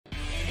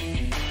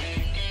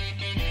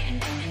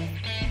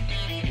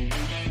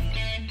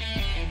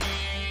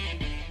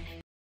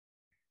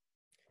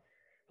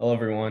Hello,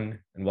 everyone,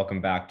 and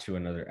welcome back to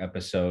another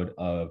episode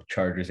of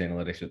Chargers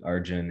Analytics with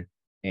Arjun.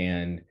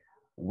 And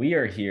we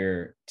are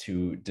here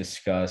to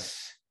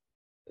discuss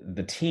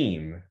the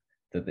team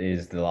that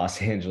is the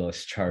Los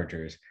Angeles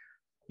Chargers.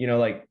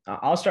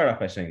 I'll start off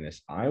by saying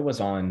this. I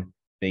was on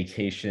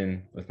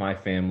vacation with my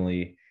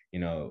family,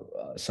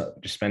 so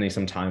just spending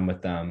some time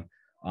with them.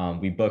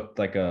 We booked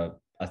like a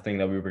thing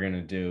that we were going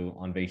to do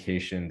on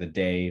vacation the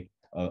day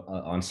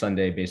on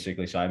Sunday,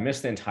 basically. So I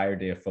missed the entire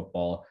day of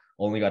football,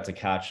 only got to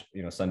catch,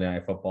 Sunday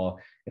night football.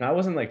 And I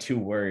wasn't like too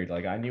worried.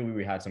 Like I knew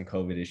we had some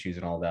COVID issues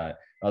and all that.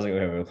 I was like,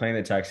 okay, we're playing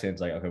the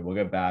Texans. Like, okay, we'll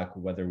get back,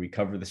 whether we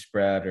cover the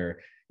spread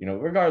or,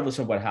 regardless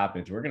of what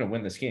happens, we're going to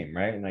win this game.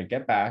 Right. And I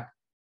get back,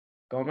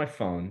 go on my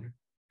phone,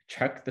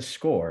 check the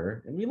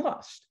score, and we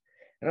lost.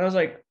 And I was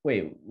like,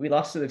 wait, we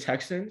lost to the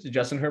Texans.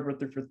 Justin Herbert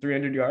threw for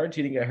 300 yards.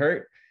 He didn't get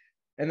hurt.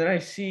 And then I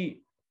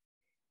see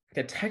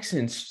the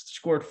Texans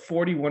scored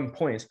 41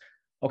 points.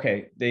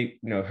 Okay,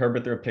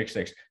 Herbert threw a pick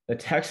six. The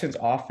Texans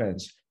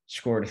offense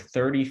scored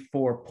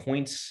 34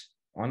 points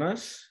on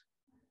us,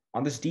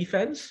 on this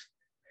defense.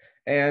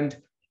 And,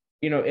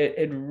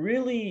 it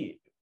really,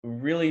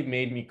 really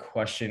made me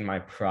question my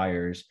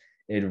priors.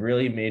 It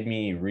really made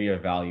me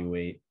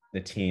reevaluate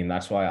the team.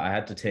 That's why I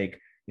had to take,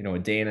 a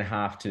day and a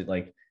half to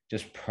like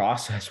just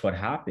process what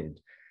happened.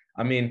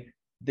 I mean,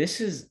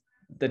 the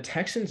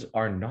Texans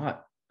are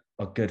not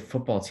a good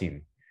football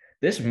team.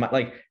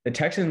 The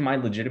Texans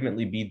might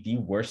legitimately be the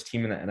worst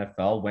team in the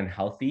NFL when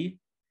healthy.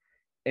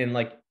 And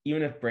like,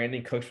 even if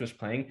Brandon Cooks was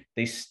playing,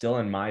 they still,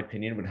 in my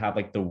opinion, would have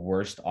like the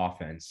worst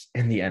offense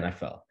in the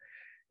NFL.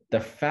 The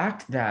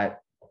fact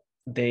that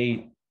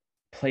they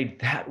played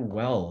that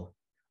well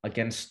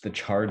against the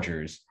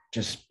Chargers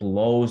just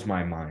blows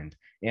my mind.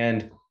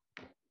 And,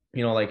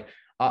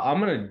 I'm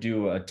going to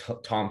do a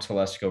Tom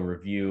Telesco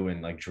review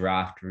and like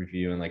draft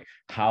review and like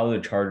how the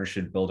Chargers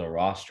should build a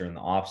roster in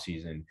the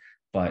offseason.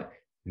 But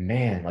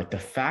man, like the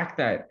fact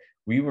that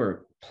we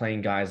were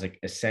playing guys like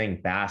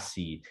Asang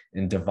Bassi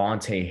and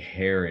Devontae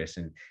Harris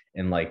and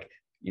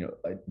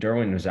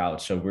Derwin was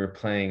out. So we were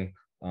playing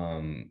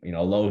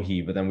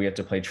Lohi, but then we had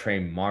to play Trey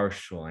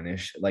Marshall and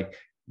it's like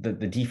the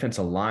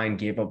defensive line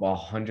gave up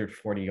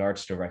 140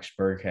 yards to Rex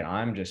Burkhead.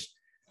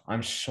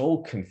 I'm so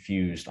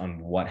confused on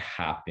what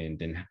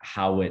happened and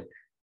how it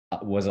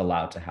was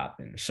allowed to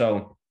happen.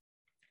 So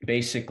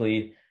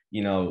basically,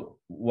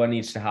 what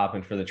needs to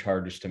happen for the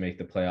Chargers to make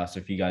the playoffs,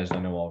 if you guys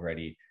don't know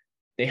already,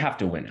 they have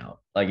to win out.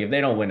 Like if they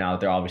don't win out,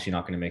 they're obviously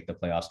not going to make the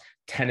playoffs.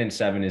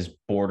 10-7 is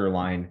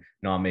borderline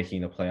not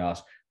making the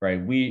playoffs,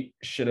 right? We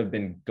should have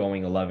been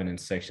going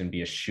 11-6 and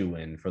be a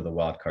shoe-in for the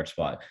wild card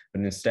spot.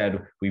 But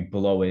instead, we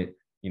blow it.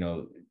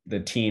 The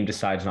team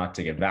decides not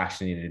to get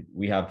vaccinated.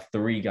 We have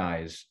three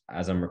guys,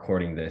 as I'm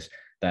recording this,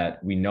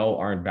 that we know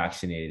aren't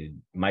vaccinated: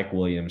 Mike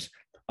Williams,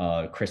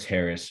 Chris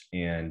Harris,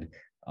 and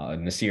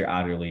Nasir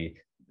Adderley,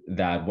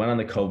 that went on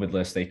the COVID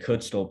list. They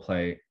could still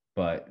play,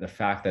 but the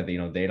fact that they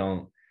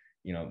don't,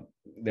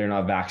 they're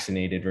not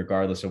vaccinated,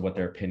 regardless of what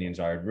their opinions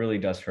are, it really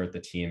does hurt the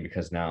team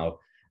because now,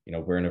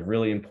 we're in a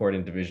really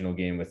important divisional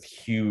game with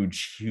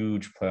huge,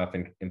 huge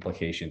playoff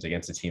implications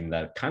against a team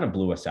that kind of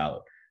blew us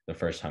out the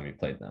first time we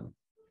played them.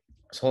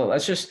 So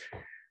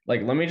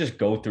let me just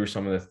go through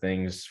some of the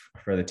things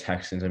for the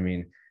Texans. I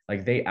mean,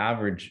 like they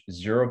average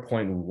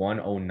 0.109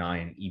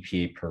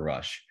 EPA per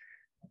rush.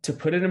 To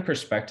put it in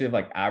perspective,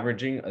 like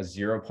averaging a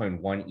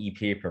 0.1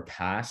 EPA per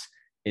pass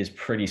is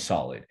pretty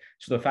solid.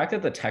 So the fact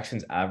that the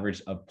Texans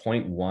averaged a zero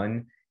point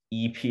 0.1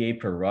 EPA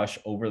per rush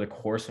over the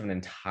course of an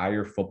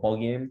entire football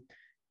game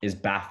is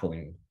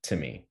baffling to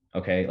me.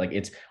 Okay.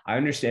 I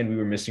understand we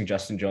were missing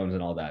Justin Jones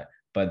and all that,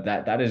 but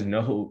that is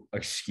no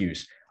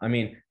excuse. I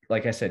mean,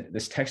 like I said,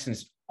 this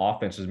Texans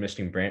offense was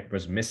missing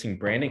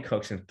Brandon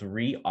Cooks and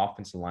three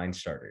offensive line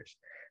starters.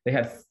 They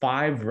had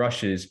 5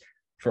 rushes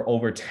for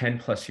over 10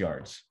 plus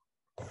yards.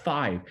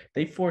 5.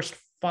 They forced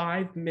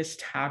 5 missed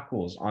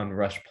tackles on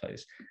rush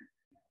plays.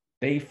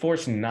 They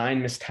forced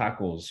 9 missed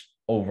tackles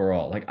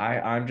overall. Like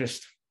I'm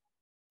just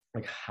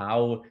like,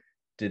 how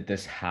did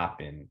this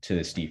happen to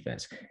this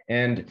defense?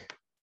 And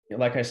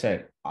like I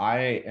said,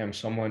 I am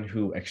someone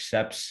who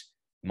accepts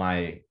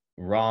my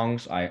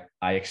wrongs. I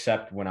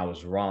accept when I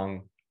was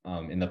wrong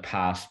in the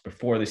past,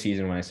 before the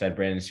season, when I said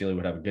Brandon Staley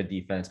would have a good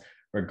defense,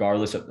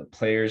 regardless of the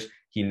players.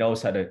 He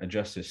knows how to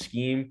adjust his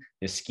scheme.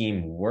 His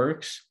scheme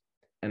works.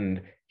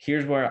 And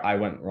here's where I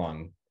went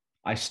wrong.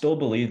 I still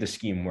believe the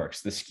scheme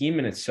works. The scheme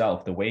in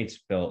itself, the way it's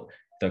built,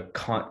 the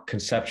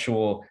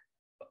conceptual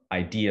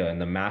idea and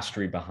the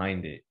mastery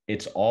behind it,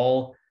 it's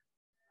all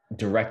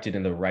directed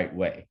in the right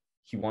way.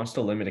 He wants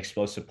to limit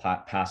explosive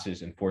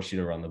passes and force you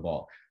to run the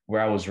ball.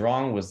 Where I was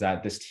wrong was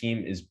that this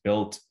team is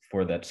built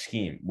for that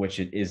scheme, which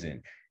it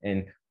isn't.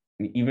 And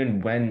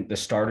even when the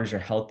starters are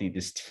healthy,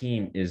 this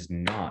team is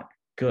not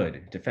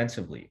good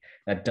defensively.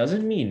 That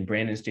doesn't mean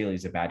Brandon Staley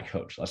is a bad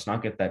coach. Let's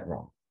not get that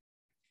wrong.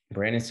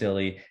 Brandon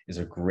Staley is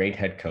a great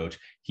head coach.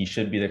 He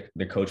should be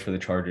the coach for the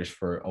Chargers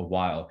for a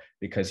while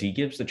because he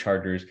gives the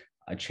Chargers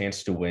a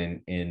chance to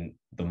win in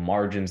the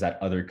margins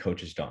that other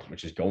coaches don't,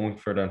 which is going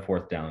for it on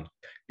fourth down,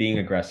 being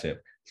aggressive,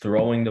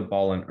 throwing the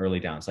ball in early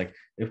downs. Like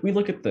if we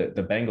look at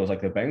the Bengals,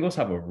 like the Bengals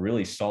have a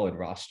really solid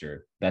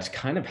roster that's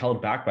kind of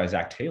held back by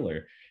Zach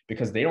Taylor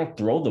because they don't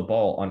throw the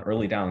ball on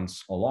early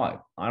downs a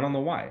lot. I don't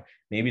know why.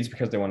 Maybe it's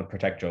because they want to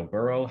protect Joe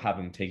Burrow, have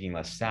him taking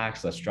less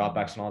sacks, less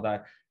dropbacks, and all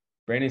that.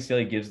 Brandon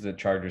Staley gives the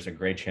Chargers a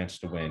great chance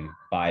to win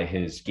by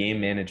his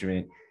game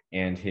management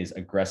and his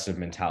aggressive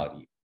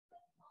mentality.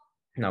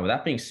 Now, with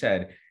that being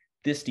said,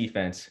 this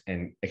defense,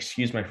 and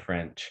excuse my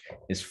French,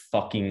 is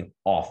fucking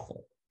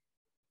awful.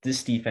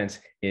 This defense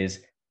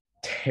is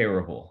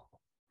terrible.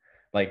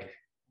 Like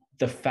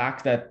the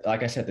fact that,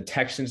 like I said, the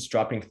Texans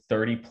dropping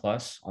 30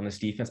 plus on this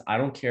defense, I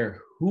don't care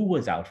who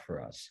was out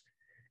for us,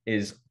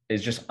 is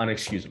just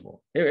unexcusable.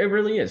 It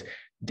really is.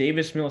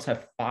 Davis Mills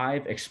had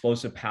 5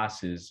 explosive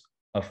passes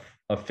of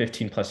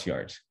 15 plus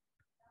yards.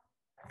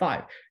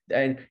 5.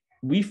 And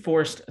we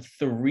forced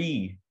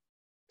 3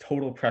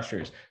 total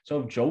pressures.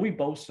 So if Joey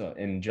Bosa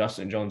and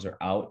Justin Jones are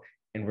out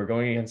and we're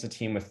going against a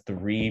team with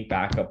 3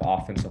 backup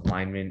offensive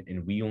linemen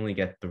and we only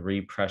get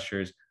 3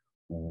 pressures,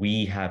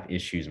 we have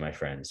issues, my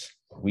friends.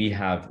 We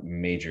have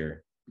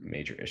major,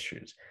 major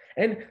issues.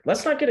 And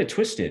let's not get it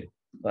twisted.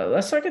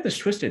 Let's not get this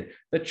twisted.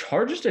 The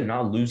Chargers did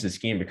not lose this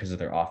game because of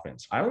their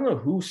offense. I don't know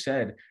who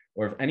said,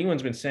 or if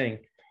anyone's been saying,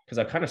 because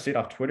I've kind of stayed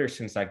off Twitter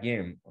since that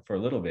game for a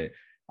little bit.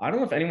 I don't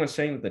know if anyone's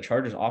saying that the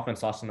Chargers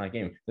offense lost in that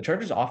game. The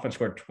Chargers offense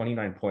scored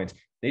 29 points.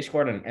 They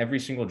scored on every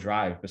single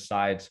drive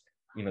besides,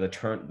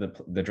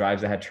 the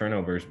drives that had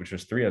turnovers, which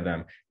was 3 of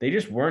them. They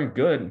just weren't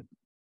good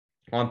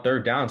on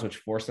third downs, which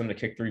forced them to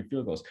kick 3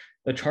 field goals.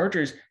 The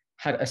Chargers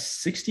had a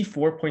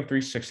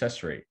 64.3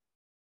 success rate.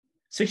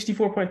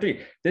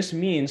 64.3. This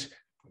means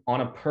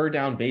on a per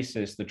down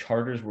basis, the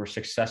Chargers were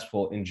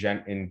successful in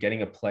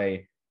getting a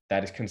play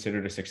that is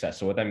considered a success.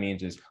 So what that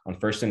means is on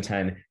 1st and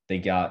 10, they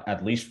got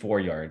at least 4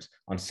 yards.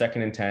 On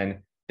 2nd and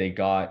 10, they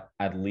got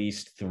at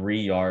least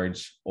 3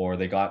 yards, or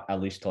they got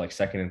at least to like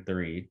 2nd and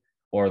 3,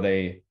 or On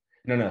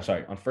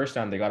 1st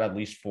down, they got at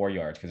least 4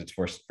 yards because it's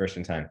first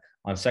and 10.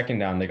 On 2nd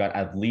down, they got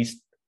at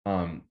least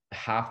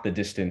half the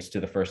distance to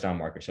the 1st down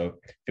marker. So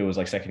if it was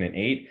like 2nd and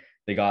 8,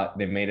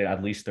 they made it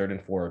at least 3rd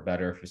and 4 or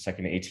better. For 2nd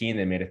and 18,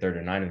 they made it 3rd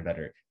and 9 and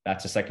better.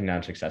 That's a 2nd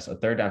down success. A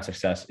 3rd down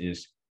success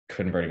is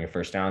converting a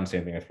 1st down,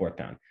 same thing as 4th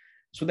down.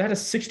 So that is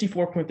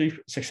 64.3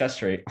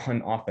 success rate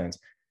on offense.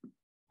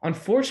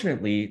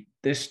 Unfortunately,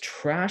 this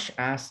trash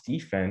ass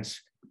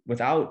defense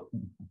without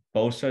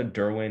Bosa,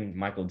 Derwin,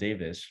 Michael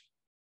Davis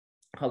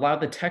allowed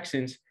the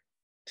Texans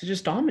to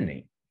just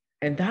dominate.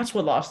 And that's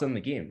what lost them the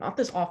game. Not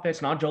this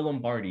offense, not Joe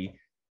Lombardi.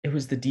 It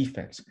was the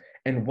defense.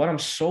 And what I'm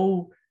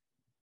so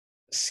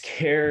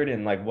scared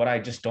and like what I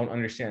just don't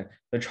understand,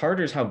 the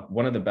Chargers have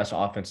one of the best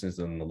offenses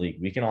in the league.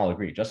 We can all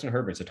agree. Justin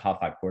Herbert's a top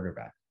 5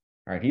 quarterback.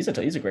 All right, he's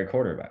a great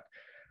quarterback.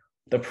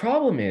 The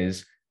problem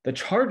is the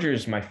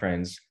Chargers, my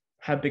friends,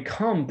 have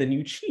become the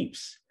new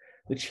Chiefs.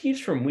 The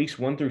Chiefs from weeks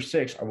 1 through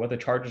 6 are what the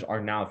Chargers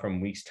are now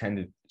from weeks 10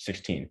 to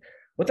 16.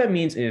 What that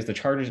means is the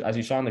Chargers, as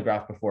you saw in the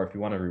graph before, if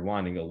you want to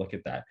rewind and go look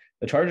at that,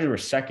 the Chargers were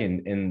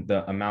 2nd in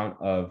the amount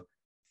of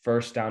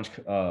first downs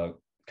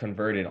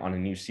converted on a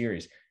new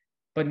series.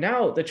 But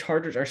now the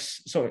Chargers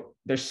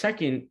they're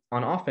 2nd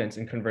on offense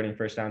in converting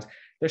first downs.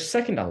 They're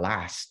 2nd to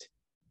last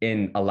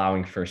in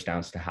allowing first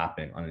downs to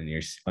happen on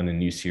a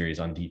new series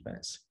on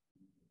defense,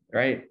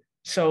 right?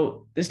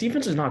 So this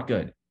defense is not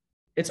good.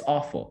 It's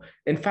awful.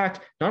 In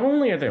fact, not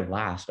only are they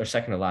last or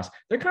 2nd to last,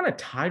 they're kind of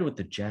tied with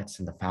the Jets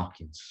and the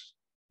Falcons.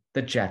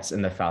 The Jets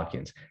and the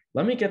Falcons.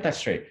 Let me get that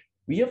straight.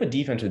 We have a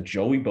defense with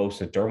Joey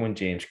Bosa, Derwin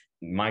James,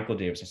 Michael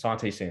Davis,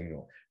 Asante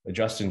Samuel,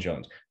 Justin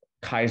Jones,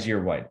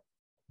 Kaiser White.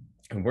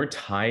 And we're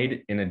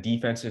tied in a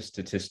defensive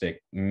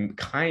statistic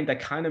that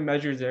kind of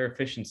measures their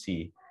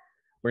efficiency.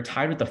 We're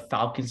tied with the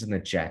Falcons and the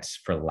Jets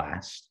for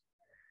last.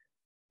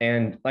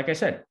 And like I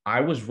said,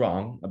 I was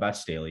wrong about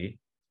Staley.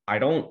 I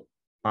don't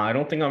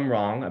think I'm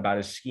wrong about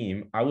his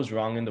scheme. I was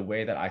wrong in the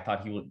way that I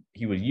thought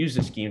he would use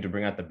the scheme to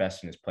bring out the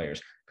best in his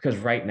players. Because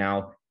right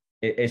now,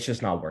 it's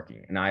just not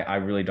working. And I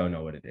really don't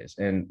know what it is.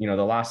 And, the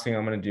last thing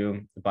I'm going to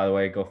do, by the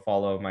way, go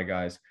follow my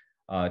guys,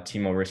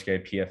 Timo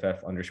Riske,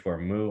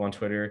 PFF_Moo on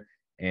Twitter,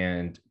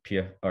 and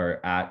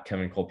at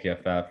Kevin Cole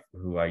PFF,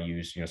 who I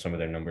use, some of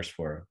their numbers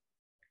for.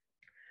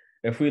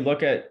 If we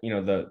look at,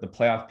 the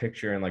playoff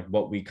picture and like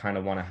what we kind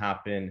of want to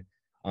happen,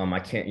 I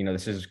can't,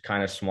 this is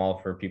kind of small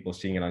for people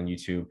seeing it on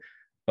YouTube,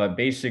 but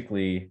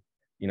basically,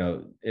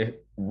 if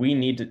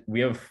we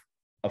have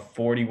a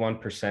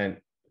 41%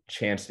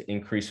 chance to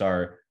increase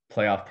our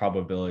playoff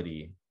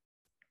probability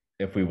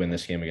if we win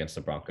this game against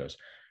the Broncos.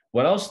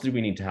 What else do we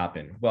need to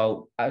happen?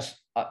 Well, as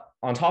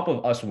on top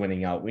of us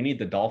winning out, we need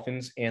the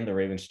Dolphins and the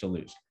Ravens to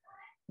lose.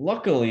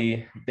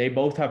 Luckily, they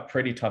both have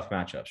pretty tough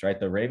matchups, right?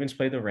 The Ravens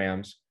play the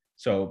Rams.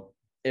 So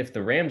if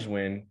the Rams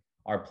win,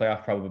 our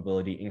playoff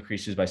probability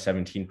increases by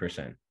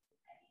 17%.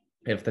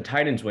 If the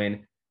Titans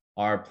win,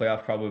 our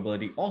playoff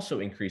probability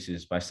also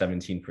increases by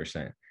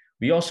 17%.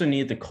 We also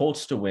need the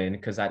Colts to win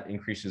because that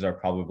increases our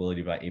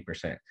probability by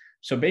 8%.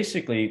 So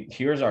basically,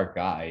 here's our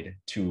guide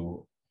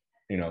to,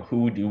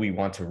 who do we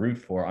want to root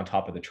for on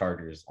top of the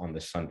Chargers on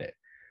this Sunday.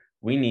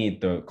 We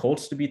need the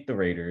Colts to beat the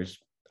Raiders.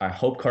 I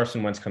hope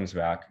Carson Wentz comes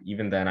back.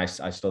 Even then, I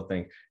still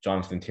think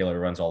Jonathan Taylor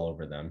runs all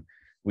over them.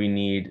 We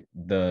need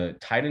the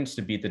Titans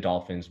to beat the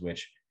Dolphins,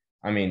 which,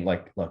 I mean,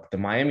 like, look, the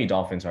Miami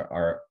Dolphins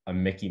are a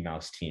Mickey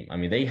Mouse team. I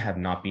mean, they have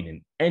not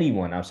beaten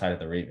anyone outside of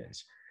the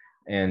Ravens.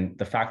 And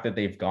the fact that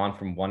they've gone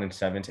from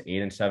 1-7 to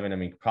 8-7, I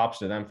mean, props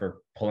to them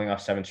for pulling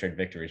off 7 straight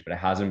victories, but it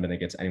hasn't been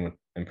against anyone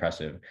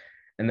impressive.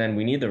 And then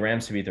we need the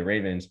Rams to beat the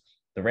Ravens.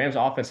 The Rams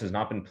offense has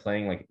not been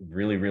playing like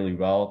really, really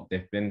well.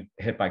 They've been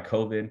hit by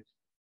COVID,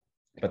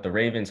 but the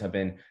Ravens have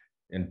been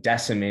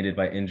decimated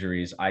by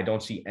injuries. I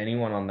don't see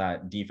anyone on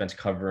that defense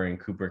covering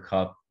Cooper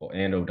Kupp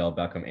and Odell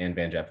Beckham and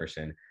Van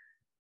Jefferson.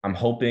 I'm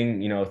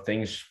hoping,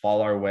 things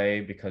fall our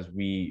way because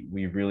we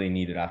really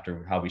need it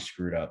after how we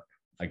screwed up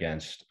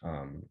against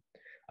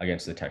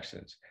the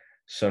Texans.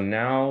 So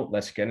now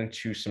let's get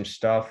into some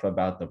stuff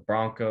about the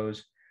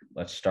Broncos.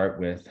 Let's start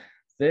with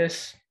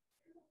this.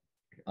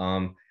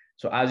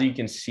 So as you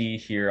can see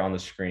here on the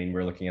screen,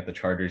 we're looking at the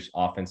Chargers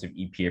offensive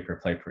EPA per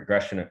play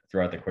progression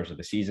throughout the course of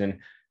the season.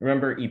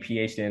 Remember,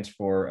 EPA stands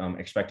for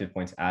expected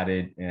points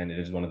added, and it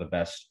is one of the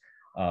best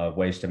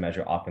ways to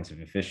measure offensive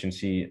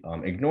efficiency.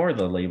 Ignore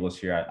the labels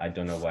here. I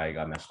don't know why I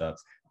got messed up.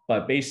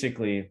 But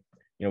basically,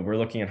 we're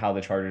looking at how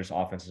the Chargers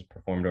offense has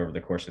performed over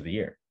the course of the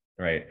year,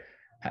 right?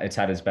 It's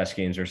had its best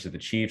games versus the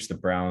Chiefs, the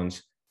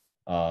Browns,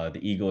 the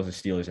Eagles, the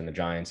Steelers, and the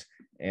Giants.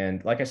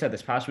 And like I said,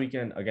 this past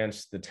weekend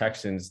against the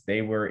Texans,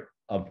 they were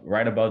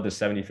right above the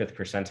 75th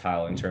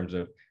percentile in terms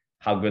of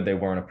how good they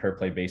were on a per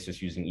play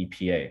basis using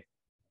EPA.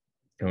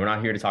 And we're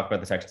not here to talk about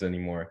the Texans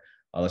anymore.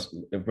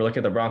 If we look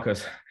at the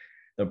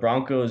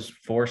Broncos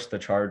forced the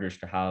Chargers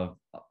to have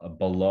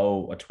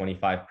below a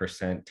 25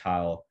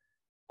 percentile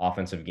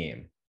offensive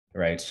game,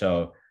 right?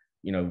 So,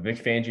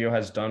 Vic Fangio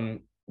has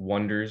done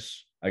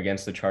wonders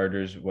against the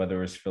Chargers, whether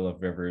it was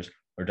Phillip Rivers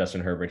or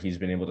Justin Herbert. He's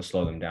been able to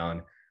slow them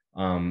down.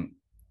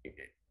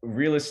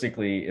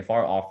 Realistically, if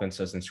our offense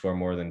doesn't score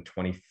more than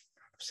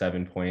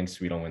 27 points,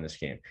 we don't win this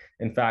game.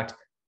 In fact,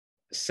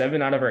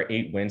 7 out of our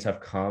 8 wins have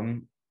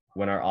come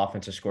when our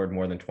offense has scored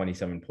more than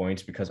 27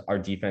 points because our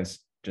defense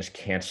just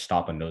can't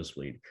stop a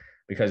nosebleed.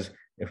 Because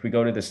if we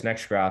go to this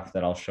next graph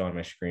that I'll show on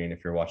my screen,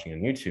 if you're watching on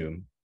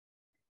YouTube,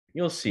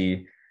 you'll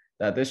see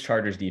that this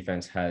Chargers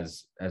defense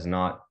has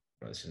not,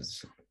 there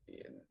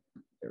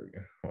we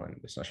go. Hold on,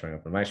 it's not showing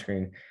up on my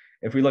screen.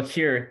 If we look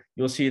here,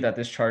 you'll see that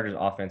this Chargers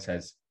offense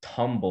has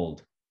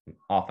tumbled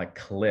off a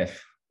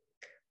cliff.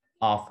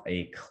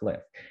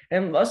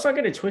 And let's not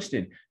get it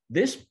twisted.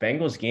 This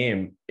Bengals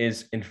game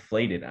is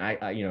inflated.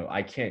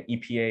 I can't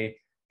EPA.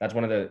 That's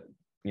one of the,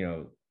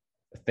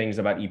 things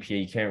about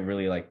EPA. You can't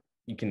really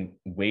you can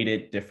weight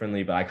it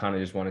differently, but I kind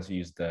of just wanted to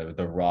use the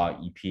raw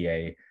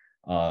EPA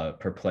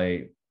per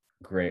play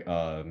great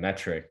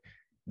metric.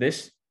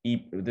 This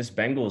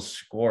Bengals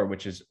score,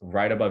 which is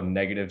right above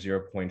negative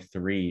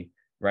 0.3,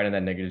 right in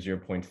that negative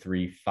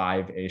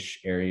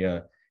 0.35-ish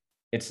area.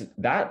 It's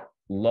that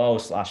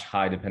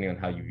low/high, depending on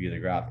how you view the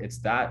graph.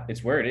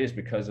 It's where it is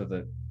because of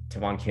the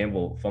Tavon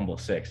Campbell fumble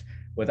 6.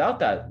 Without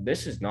that,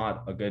 this is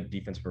not a good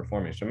defensive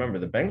performance. Remember,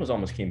 the Bengals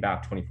almost came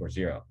back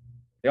 24-0.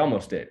 They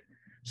almost did.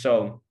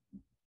 So,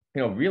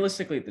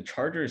 realistically, the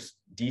Chargers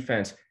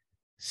defense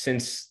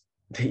since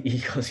the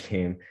Eagles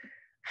game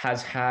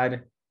has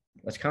had,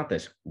 let's count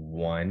this,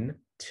 1,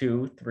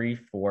 2, 3,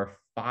 4,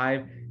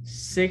 5,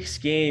 6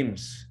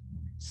 games.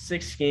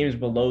 6 games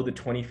below the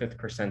 25th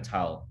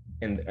percentile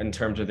in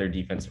terms of their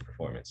defensive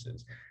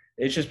performances.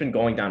 It's just been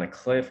going down a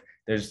cliff.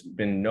 There's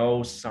been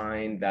no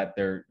sign that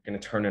they're going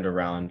to turn it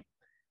around.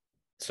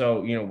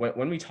 So,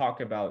 when we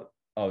talk about,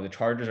 the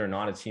Chargers are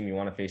not a team you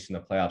want to face in the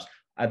playoffs,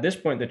 at this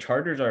point, the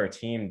Chargers are a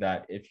team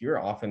that if your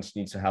offense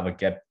needs to have a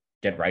get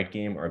right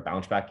game or a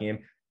bounce back game,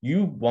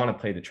 you want to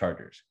play the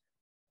Chargers.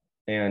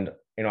 And,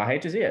 I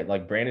hate to see it.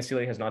 Like, Brandon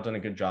Staley has not done a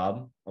good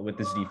job with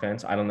this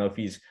defense. I don't know if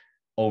he's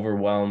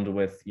overwhelmed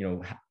with,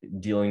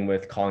 dealing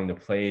with calling the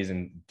plays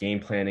and game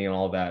planning and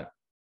all that.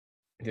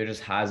 There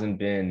just hasn't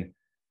been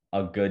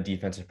a good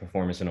defensive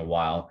performance in a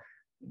while.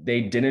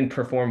 They didn't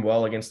perform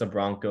well against the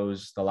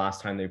Broncos the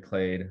last time they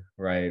played,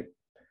 right?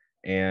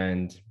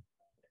 And,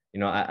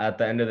 at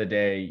the end of the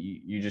day,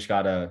 you just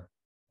gotta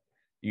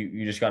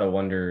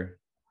wonder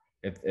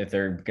if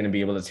they're going to be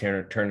able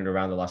to turn it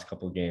around the last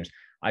couple of games.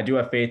 I do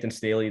have faith in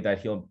Staley that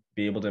he'll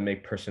be able to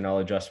make personnel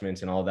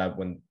adjustments and all that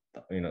when,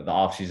 the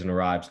offseason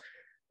arrives.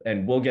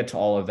 And we'll get to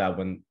all of that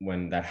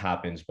when that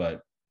happens.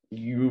 But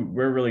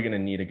we're really going to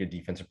need a good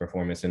defensive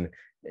performance. And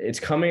it's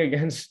coming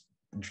against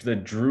the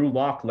Drew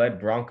Lock-led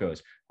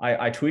Broncos.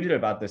 I tweeted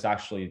about this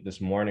actually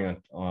this morning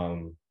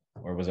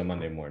or was it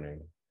Monday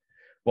morning?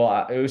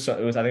 Well, it was I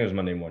think it was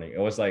Monday morning. It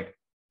was like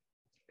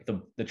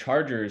the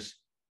Chargers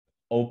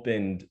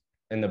opened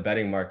in the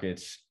betting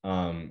markets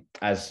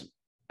as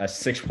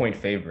 6-point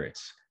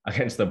favorites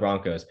against the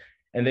Broncos.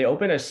 And they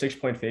opened as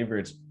 6-point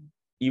favorites,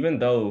 even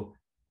though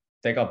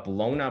they got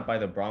blown out by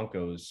the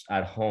Broncos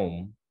at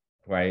home,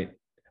 right?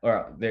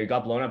 Or they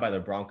got blown out by the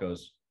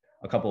Broncos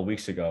a couple of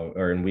weeks ago,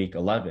 or in week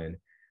 11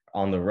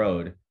 on the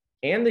road.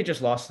 And they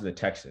just lost to the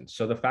Texans.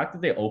 So the fact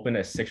that they opened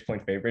as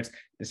 6-point favorites,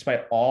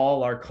 despite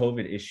all our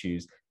COVID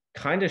issues,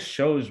 kind of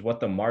shows what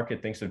the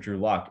market thinks of Drew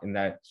Lock in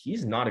that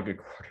he's not a good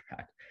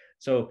quarterback.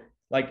 So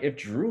like if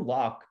Drew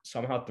Lock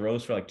somehow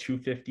throws for like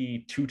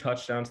 250, 2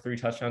 touchdowns, 3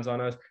 touchdowns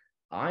on us,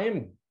 I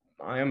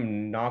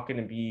am not going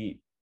to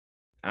be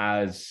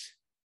as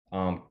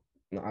I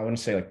wouldn't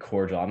say like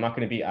cordial. I'm not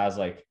going to be as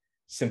like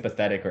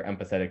sympathetic or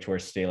empathetic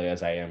towards Staley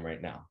as I am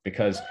right now,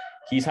 because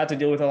he's had to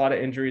deal with a lot of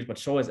injuries, but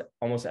so has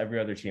almost every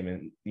other team.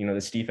 And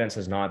this defense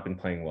has not been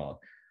playing well.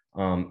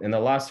 And the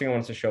last thing I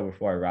wanted to show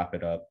before I wrap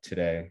it up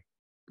today.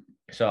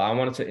 So I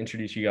wanted to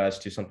introduce you guys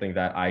to something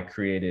that I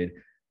created.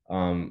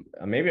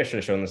 Maybe I should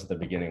have shown this at the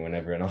beginning when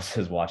everyone else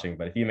is watching,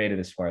 but if you made it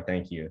this far,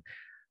 thank you.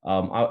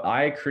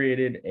 I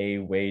created a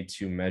way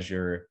to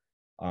measure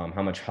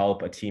how much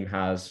help a team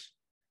has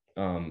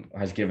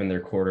given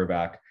their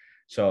quarterback.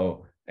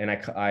 So, and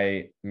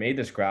I made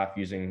this graph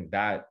using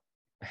that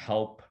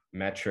help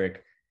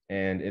metric,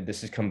 and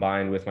this is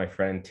combined with my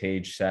friend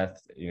Tage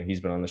Seth. He's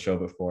been on the show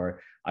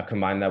before. I've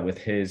combined that with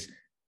his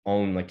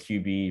own like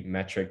QB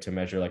metric to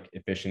measure like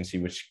efficiency,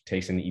 which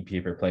takes in the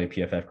EPA per play,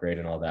 PFF grade,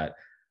 and all that.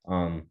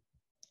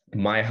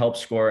 My help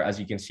score, as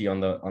you can see on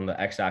the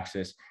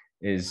x-axis,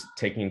 is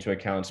taking into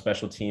account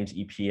special teams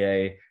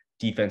EPA,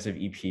 defensive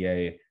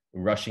EPA,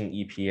 rushing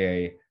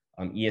EPA,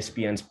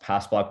 ESPN's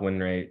pass block win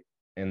rate,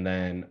 and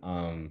then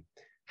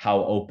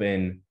how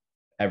open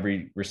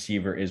every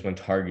receiver is when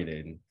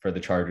targeted for the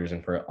Chargers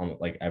and for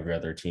like every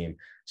other team.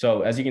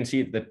 So as you can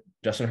see, that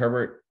Justin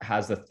Herbert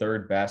has the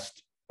third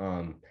best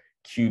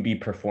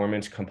QB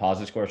performance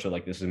composite score. So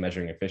like this is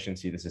measuring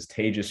efficiency. This is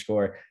Tage's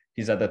score.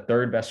 He's at the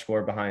third best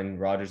score behind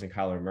Rodgers and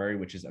Kyler Murray,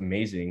 which is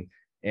amazing.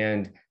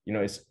 And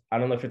I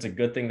don't know if it's a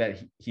good thing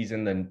that he's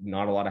in the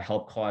not a lot of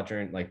help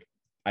quadrant. Like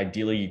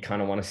ideally, you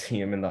kind of want to see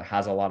him in the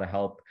has a lot of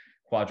help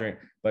quadrant.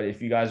 But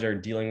if you guys are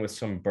dealing with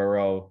some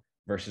Burrow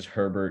versus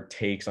Herbert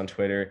takes on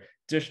Twitter,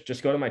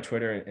 just go to my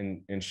Twitter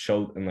and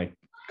show and like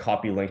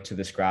copy link to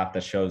this graph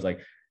that shows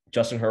like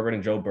Justin Herbert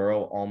and Joe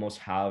Burrow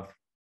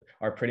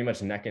are pretty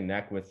much neck and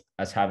neck with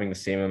us having the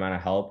same amount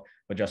of help,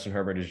 but Justin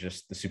Herbert is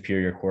just the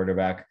superior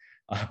quarterback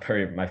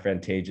per my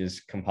friend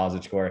Tage's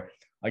composite score.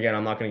 Again,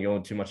 I'm not going to go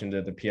too much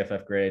into the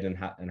PFF grade and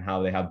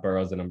how they have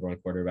Burrow as the number one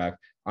quarterback.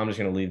 I'm just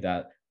going to leave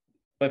that.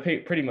 But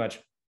pretty much,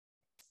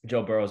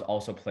 Joe Burrow has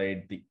also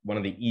played one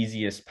of the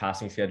easiest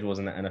passing schedules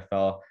in the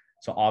NFL.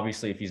 So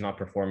obviously, if he's not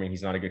performing,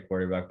 he's not a good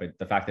quarterback. But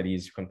the fact that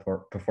he's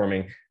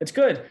performing, it's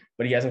good.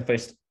 But he hasn't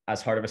faced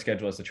as hard of a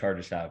schedule as the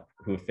Chargers have,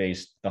 who have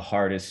faced the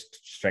hardest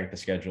strength of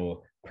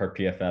schedule per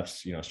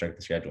PFF's strength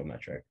of schedule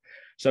metric.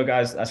 So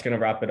guys, that's going to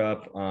wrap it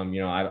up.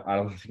 I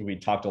don't think we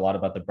talked a lot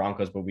about the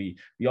Broncos, but we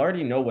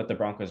already know what the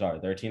Broncos are.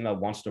 They're a team that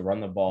wants to run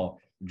the ball.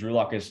 Drew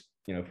Lock is,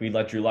 if we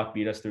let Drew Lock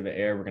beat us through the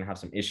air, we're going to have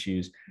some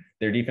issues.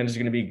 Their defense is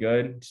going to be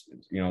good.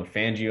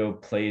 Fangio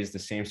plays the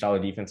same style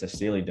of defense as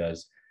Staley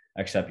does,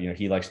 except,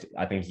 he likes to,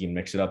 I think he can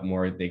mix it up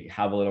more. They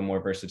have a little more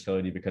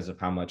versatility because of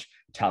how much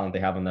talent they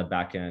have on that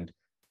back end.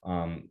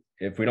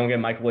 If we don't get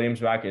Mike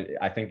Williams back,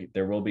 I think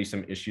there will be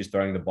some issues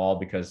throwing the ball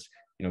because,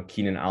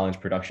 Keenan Allen's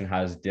production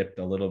has dipped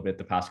a little bit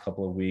the past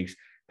couple of weeks.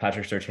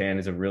 Patrick Surtain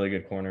is a really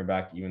good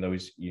cornerback, even though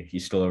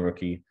he's still a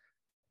rookie.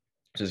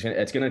 So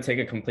it's going to take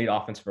a complete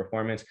offensive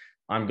performance.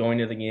 I'm going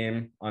to the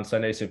game on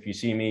Sunday, so if you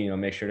see me,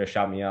 make sure to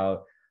shout me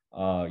out.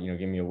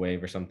 Give me a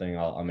wave or something.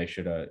 I'll make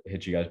sure to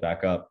hit you guys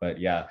back up. But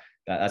yeah,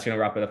 that's going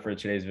to wrap it up for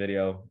today's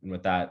video. And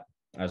with that,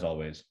 as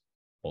always,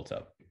 Bolts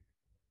up.